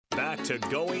back to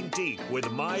Going Deep with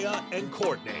Maya and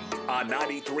Courtney on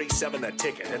 93.7 The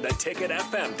Ticket and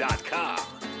theticketfm.com.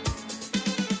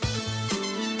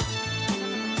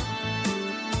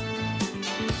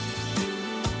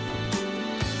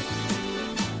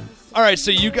 All right,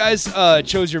 so you guys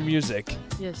chose your music.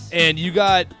 Yes. And you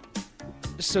got,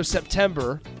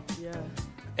 September. Yeah.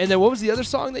 And then what was the other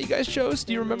song that you guys chose?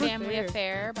 Do you remember? Family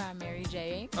Affair by Mary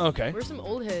J. Okay. We're some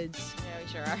old heads. Yeah,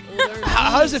 we sure are. Older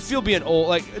How does it feel being old?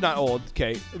 Like, not old,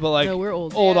 okay, but like No, we're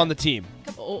old. old Yeah. on the team.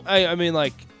 Old. I mean,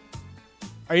 like,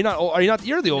 are you not old? Are you not?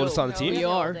 You're the oldest on the team. we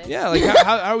are. Yeah, like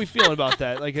how are we feeling about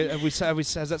that? Like,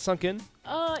 has that sunk in?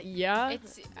 Yeah.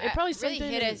 It's It probably really something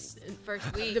hit in- us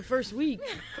first week. The first week.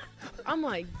 I'm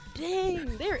like,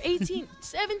 dang, they're 18,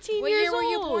 17 What years year were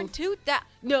you old. born?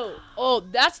 No. Oh,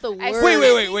 that's the I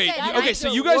worst. Wait. said Okay, that's so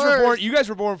the you guys were born. worst. You guys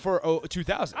were born for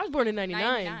 2000. I was born in 99.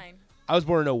 99. I was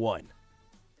born in 01.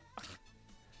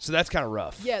 So that's kind of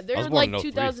rough. Yeah, I they're was born like in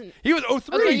 03. 2000. He was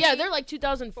 03. Okay, yeah, they're like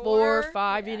 2004,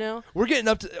 5, yeah. you know? We're getting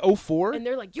up to 04. And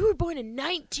they're like, you were born in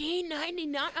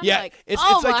 1999? I'm Yeah, like, it's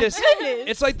oh like my this. goodness.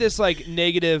 It's like this like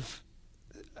negative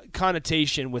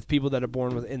connotation with people that are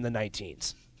born in the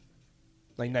 19s,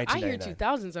 like I hear 1999.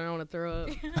 2000s and I want to throw up.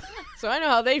 So I know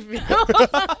how they feel.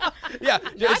 Yeah,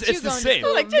 Not it's you the going to same.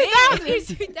 school. Like Me, 2000s.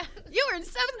 2000. You were in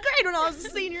 7th grade when I was a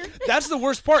senior. That's the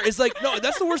worst part. It's like no,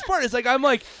 that's the worst part. It's like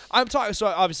I'm talking. So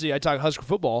obviously I talk Husker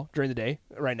football during the day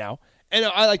right now, and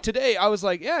I like today I was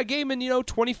like, yeah, a game in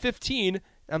 2015.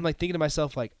 I'm like thinking to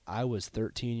myself like I was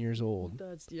 13 years old,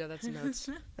 That's nuts.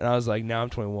 and I was like, now I'm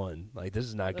 21. Like this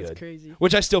is not That's good. crazy.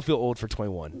 Which I still feel old for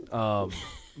 21.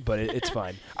 But it's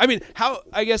fine. I mean,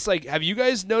 I guess like have you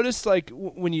guys noticed like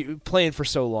when you playing for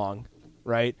so long,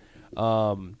 right?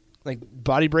 Like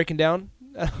body breaking down.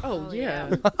 Oh,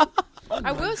 yeah.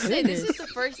 I will say, this is the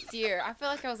first year. I feel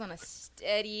like I was on a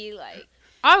steady, like,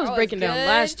 I was Oh, it's breaking down good.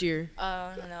 last year. no.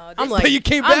 I'm this- like, you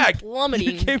came I'm back. plummeting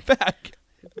You came back.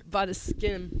 by the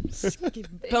skin.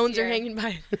 Bones are year. hanging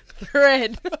by a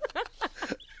thread.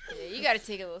 yeah, you got to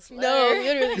take it a little slower. No,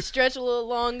 literally stretch a little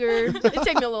longer. It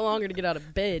take me a little longer to get out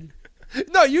of bed.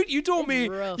 No, you told me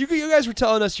rough. you guys were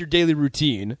telling us your daily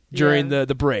routine during Yeah.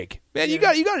 the break. Man, you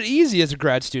Yeah. got it easy as a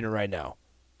grad student right now.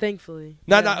 Thankfully.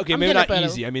 Not Yeah. okay, I'm maybe getting not up at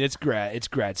easy. I mean, it's grad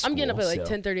school. I'm getting up at like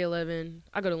so. 10:30, 11.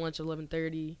 I go to lunch at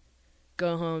 11:30.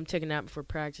 Go home, take a nap before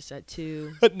practice at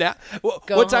 2. Now, what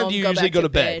Go time home, do you go usually back go to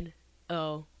bed?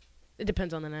 Oh, it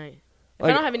depends on the night. If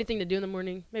Like- I don't have anything to do in the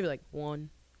morning, maybe like 1.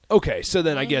 Okay, so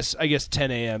then I guess 10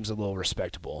 a.m. is a little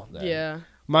respectable. Then. Yeah.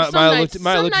 Maya Some looked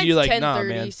at you nights like, nah, 10:30,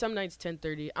 man. Some nights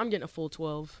 10:30. I'm getting a full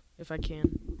 12 if I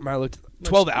can. Maya looked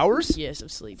 12 hours? Yes,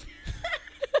 of sleep.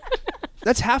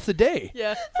 That's half the day.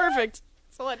 Yeah, perfect.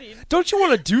 That's all I need. Don't you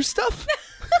want to do stuff?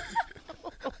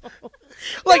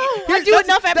 Like I do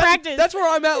enough at practice. That's where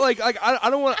I'm at. Like I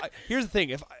don't want. Here's the thing.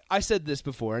 If I said this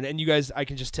before, and you guys, I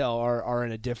can just tell are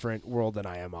in a different world than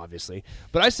I am, obviously.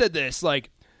 But I said this like,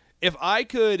 if I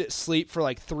could sleep for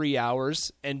like 3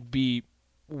 hours and be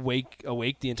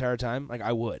awake the entire time, like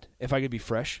I would. If I could be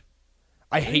fresh,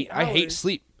 I hate hours?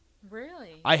 sleep.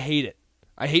 Really? I hate it.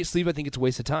 I hate sleep. I think it's a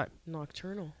waste of time.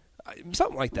 Nocturnal.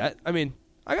 Something like that. I mean,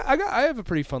 I have a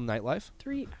pretty fun nightlife.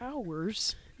 3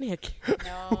 hours? Nick.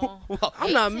 No. Well, I'm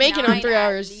 8 not to making them 9 3 at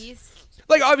hours. least.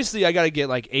 like obviously I got to get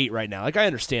like 8 right now. Like I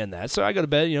understand that. So I go to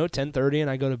bed, 10:30 and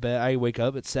I go to bed. I wake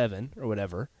up at 7 or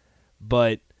whatever.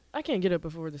 But I can't get up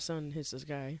before the sun hits the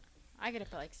sky. I get up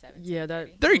at like 7. Yeah,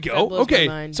 7:30. there you That go. blows my Okay.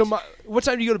 mind. So what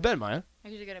time do you go to bed, Maya? I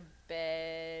usually go to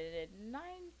bed at 9,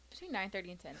 between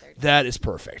 9:30 and 10:30. That is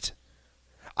perfect.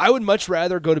 I would much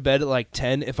rather go to bed at like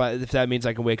 10 if that means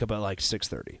I can wake up at like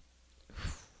 6:30.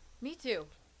 Me too.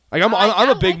 Like I'm I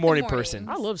a like big the morning mornings. person.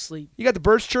 I love sleep. You got the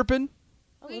birds chirping?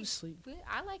 I love sleep.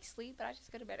 I like sleep, but I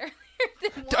just go to bed earlier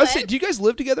than I say, 1. do you guys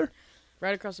live together?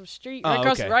 Right across the street. Oh,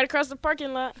 okay. Right across the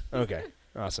parking lot. Okay.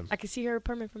 Awesome. I can see her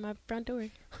apartment from my front door.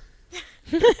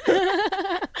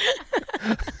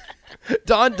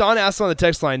 Don asked on the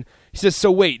text line, he says,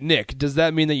 so wait, Nick, does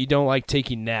that mean that you don't like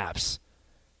taking naps?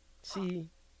 See,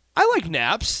 I like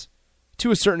naps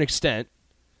to a certain extent.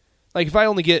 Like if I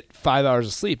only get 5 hours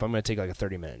of sleep, I'm going to take like a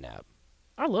 30-minute nap.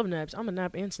 I love naps. I'm a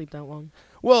nap and sleep that long.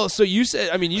 Well, so you said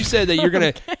that you're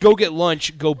going to go get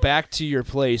lunch, go back to your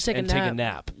place Take a and take a nap.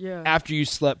 nap. Yeah. After you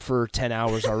slept for 10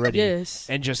 hours already. Yes.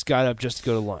 And just got up just to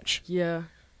go to lunch. Yeah.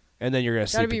 And then you're going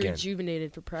to Gotta sleep be again.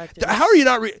 rejuvenated for practice. How are you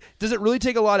not does it really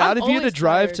take a lot out I'm of you to always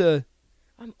drive tired. to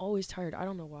I'm always tired. I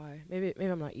don't know why. Maybe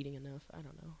I'm not eating enough. I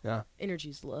don't know. Yeah.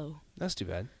 Energy's low. That's too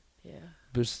bad. Yeah.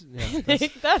 Boost, yeah, that's,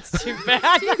 That's too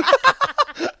bad.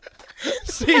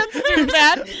 see, That's too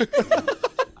bad.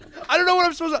 I don't know what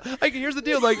I'm supposed to. Like, here's the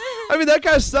deal. Like, I mean, that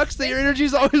kind of sucks that your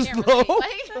energy's always Can't low. relate.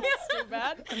 Like, That's too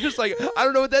bad. I'm just like, I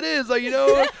don't know what that is. Like,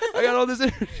 I got all this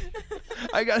energy.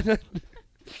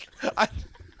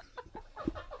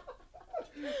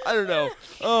 I don't know.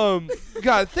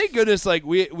 God, thank goodness, like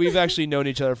we've actually known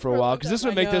each other for a while, because this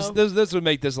would make this would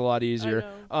make this a lot easier.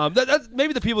 That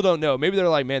maybe the people don't know. Maybe they're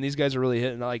like, man, these guys are really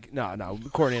hitting. Like, no,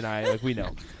 Courtney and I, like, we know.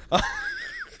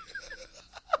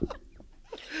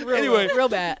 Anyway, real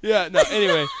bad. Yeah, no.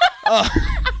 Anyway,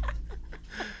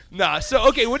 nah. So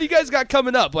okay, what do you guys got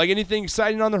coming up? Like, anything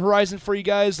exciting on the horizon for you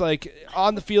guys? Like,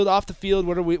 on the field, off the field,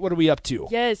 what are we up to?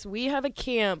 Yes, we have a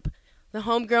camp. The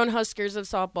homegrown Huskers of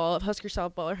Husker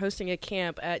softball, are hosting a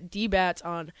camp at D-Bats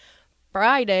on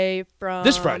Friday.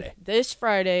 This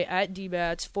Friday at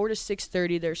D-Bats, 4 to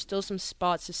 6:30. There's still some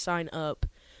spots to sign up.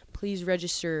 Please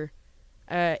register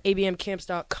at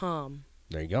abmcamps.com.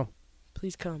 There you go.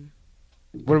 Please come.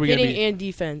 What are we Hitting gonna be? and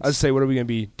defense. I was say, what are we gonna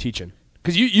be teaching?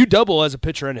 Because you double as a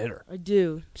pitcher and a hitter. I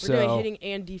do. So, we're doing hitting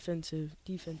and defensive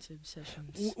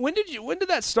sessions. When did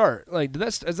that start? Like,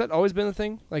 has that always been a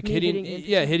thing? Like, hitting and pitching?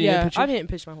 Yeah, I've hit and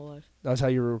pitched my whole life. That's how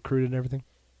you were recruited and everything?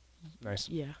 Nice.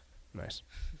 Yeah. Nice.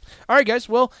 All right, guys.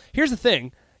 Well, here's the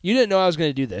thing. You didn't know I was going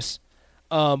to do this,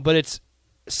 but it's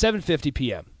 7:50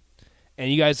 p.m.,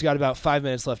 and you guys got about 5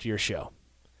 minutes left of your show,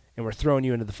 and we're throwing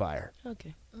you into the fire.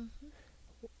 Okay.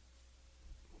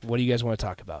 What do you guys want to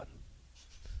talk about?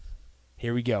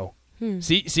 Here we go.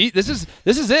 See, this is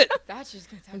it. That's just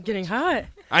gonna I'm getting hot.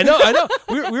 I know.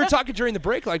 We were talking during the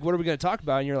break, like, what are we going to talk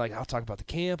about? And you're like, I'll talk about the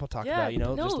camp. I'll talk about,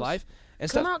 just life and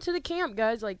Come stuff. out to the camp,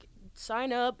 guys. Like,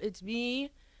 sign up. It's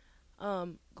me.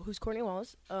 Who's Courtney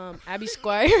Wallace? Abby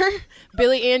Squire,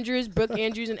 Billy Andrews, Brooke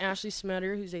Andrews, and Ashley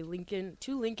Smetter, who's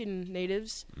two Lincoln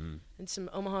natives, and some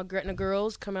Omaha Gretna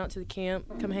girls. Come out to the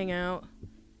camp. Come hang out.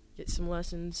 Get some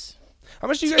lessons. How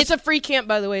much do you guys? It's a free camp,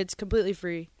 by the way. It's completely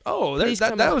free. Oh, that's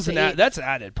an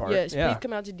added part. Yes, yeah. please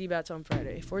come out to D-Bats on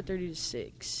Friday, 4:30 to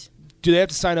 6. Do they have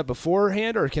to sign up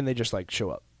beforehand, or can they just, like,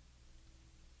 show up?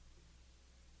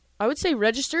 I would say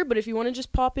register, but if you want to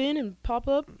just pop in and pop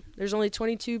up, there's only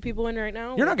 22 people in right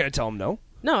now. You're not going to tell them no.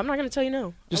 No, I'm not going to tell you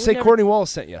no. Just say Courtney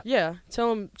Wallace sent you. Yeah, tell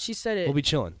them she said it. We'll be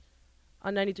chilling.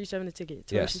 On 93.7 The Ticket.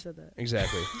 Tell her she said that.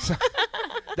 Exactly.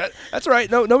 That's all right.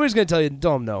 No, nobody's going to tell you.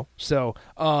 Tell them no. So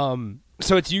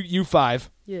it's you five.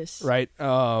 Yes. Right.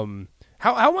 How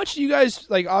much do you guys,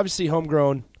 like, obviously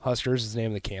Homegrown Huskers is the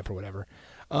name of the camp or whatever.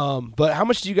 But how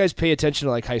much do you guys pay attention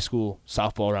to, like, high school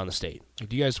softball around the state? Like,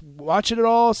 do you guys watch it at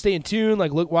all? Stay in tune?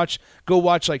 Like, go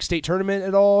watch like state tournament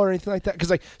at all or anything like that?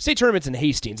 Because, like, state tournament's in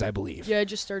Hastings, I believe. Yeah, I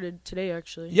just started today,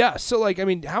 actually. Yeah. So, like, I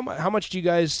mean, how much do you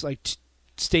guys, like,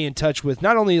 stay in touch with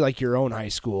not only, like, your own high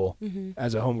school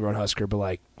as a homegrown Husker, but,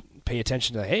 like, pay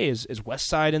attention to, hey, is West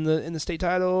Side in the state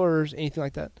title or anything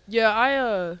like that? Yeah,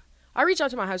 I reached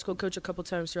out to my high school coach a couple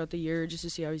times throughout the year just to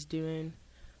see how he's doing.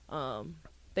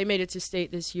 They made it to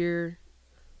state this year,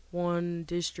 won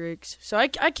districts. So I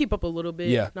keep up a little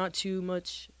bit, not too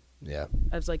much. Yeah.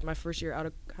 As, like, my first year out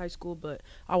of high school, but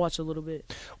I watch a little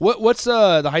bit. What's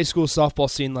the high school softball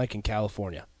scene like in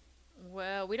California?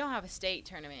 Well, we don't have a state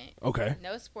tournament. Okay.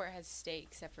 No sport has state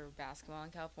except for basketball in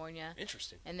California.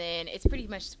 Interesting. And then it's pretty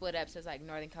much split up. So it's like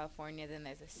Northern California, then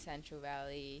there's a Central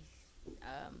Valley,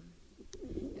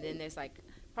 and then there's, like,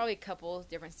 probably a couple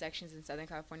different sections in Southern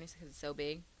California because it's so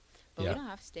big. But we don't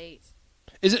have states.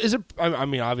 Is it? I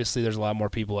mean, obviously, there's a lot more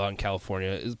people out in California.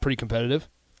 Is it pretty competitive?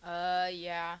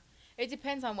 Yeah. It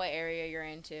depends on what area you're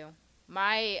into.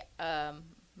 My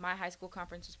high school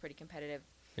conference was pretty competitive.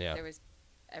 Yeah. There was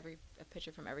a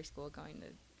pitcher from every school going to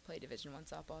play Division I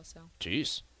softball. So.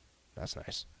 Jeez, that's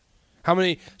nice. How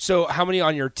many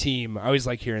on your team? I always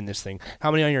like hearing this thing.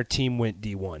 How many on your team went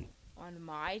D1? On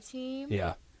my team?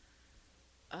 Yeah.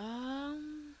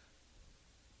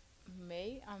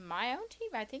 On my own team,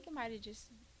 I think it might have just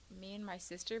me and my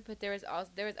sister, but there was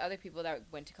other people that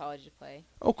went to college to play.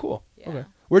 Oh, cool. Yeah. Okay.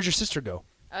 Where'd your sister go?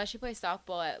 She plays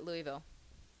softball at Louisville.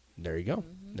 There you go.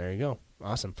 Mm-hmm. There you go.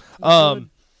 Awesome. All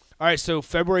right, so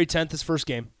February 10th is first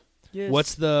game. Yes.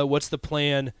 What's the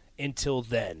plan until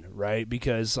then, right?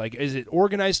 Because, like, is it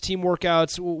organized team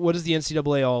workouts? What does the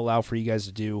NCAA all allow for you guys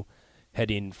to do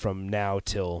heading from now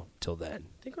till then?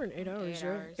 I think we're in 8 hours, 8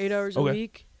 right? hours. 8 hours a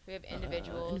week. We have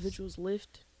individuals. Individuals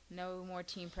lift. No more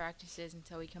team practices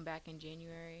until we come back in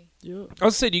January. Yeah. I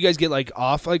was say, do you guys get, like,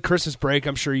 off, like, Christmas break?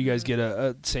 I'm sure you guys get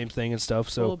a same thing and stuff.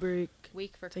 So Full break.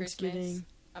 Week for Thanksgiving.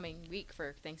 Week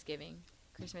for Thanksgiving.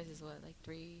 Christmas is what, like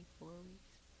 3-4 weeks?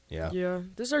 Yeah. Yeah.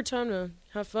 This is our time to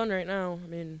have fun right now. I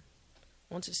mean,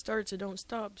 once it starts, it don't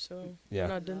stop. So we're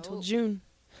not done until June.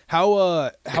 How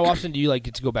often do you, like,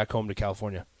 get to go back home to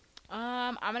California?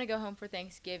 I'm gonna go home for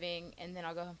Thanksgiving, and then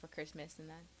I'll go home for Christmas, and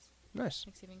that's Nice.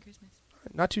 Thanksgiving, Christmas.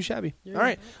 Not too shabby. Yeah. All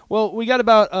right. Well, we got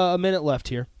about a minute left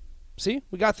here. See,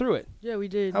 we got through it. Yeah, we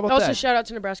did. How about also, that? shout out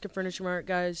to Nebraska Furniture Mart,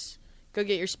 guys. Go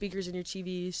get your speakers and your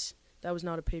TVs. That was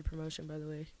not a paid promotion, by the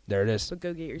way. There it is. But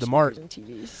go get your The speakers Mart. and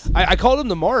TVs. I called him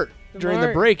the Mart during the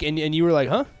Mart. break, and you were like,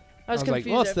 huh? I was like,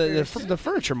 confused well, it's at first. the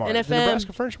Furniture Mart. The NFM.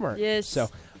 Nebraska Furniture Mart. Yes. So,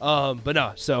 but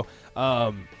no. So,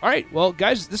 all right. Well,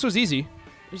 guys, this was easy.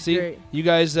 It was See, great. you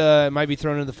guys might be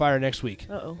thrown into the fire next week.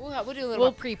 Uh-oh. We'll do a little Well,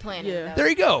 more pre-planning. yeah. though. There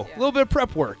you go. Yeah. A little bit of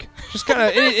prep work. Just kind of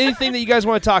anything that you guys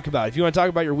want to talk about. If you want to talk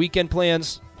about your weekend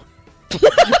plans,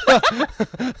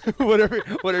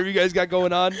 whatever you guys got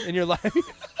going on in your life,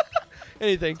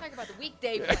 anything. Talk about the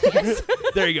weekday plans.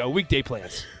 There you go. Weekday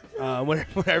plans.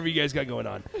 Whatever you guys got going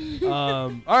on.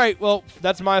 All right. Well,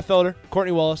 that's Maya Felder,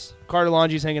 Courtney Wallace, Carter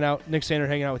Longy's hanging out, Nick Sander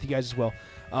hanging out with you guys as well.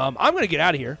 I'm going to get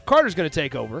out of here. Carter's going to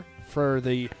take over for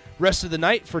the rest of the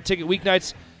night for Ticket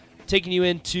Weeknights, taking you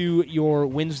into your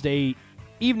Wednesday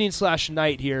evening /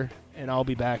 night here, and I'll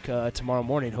be back tomorrow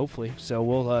morning, hopefully. So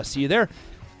we'll see you there.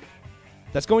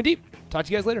 That's Going Deep. Talk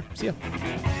to you guys later. See ya.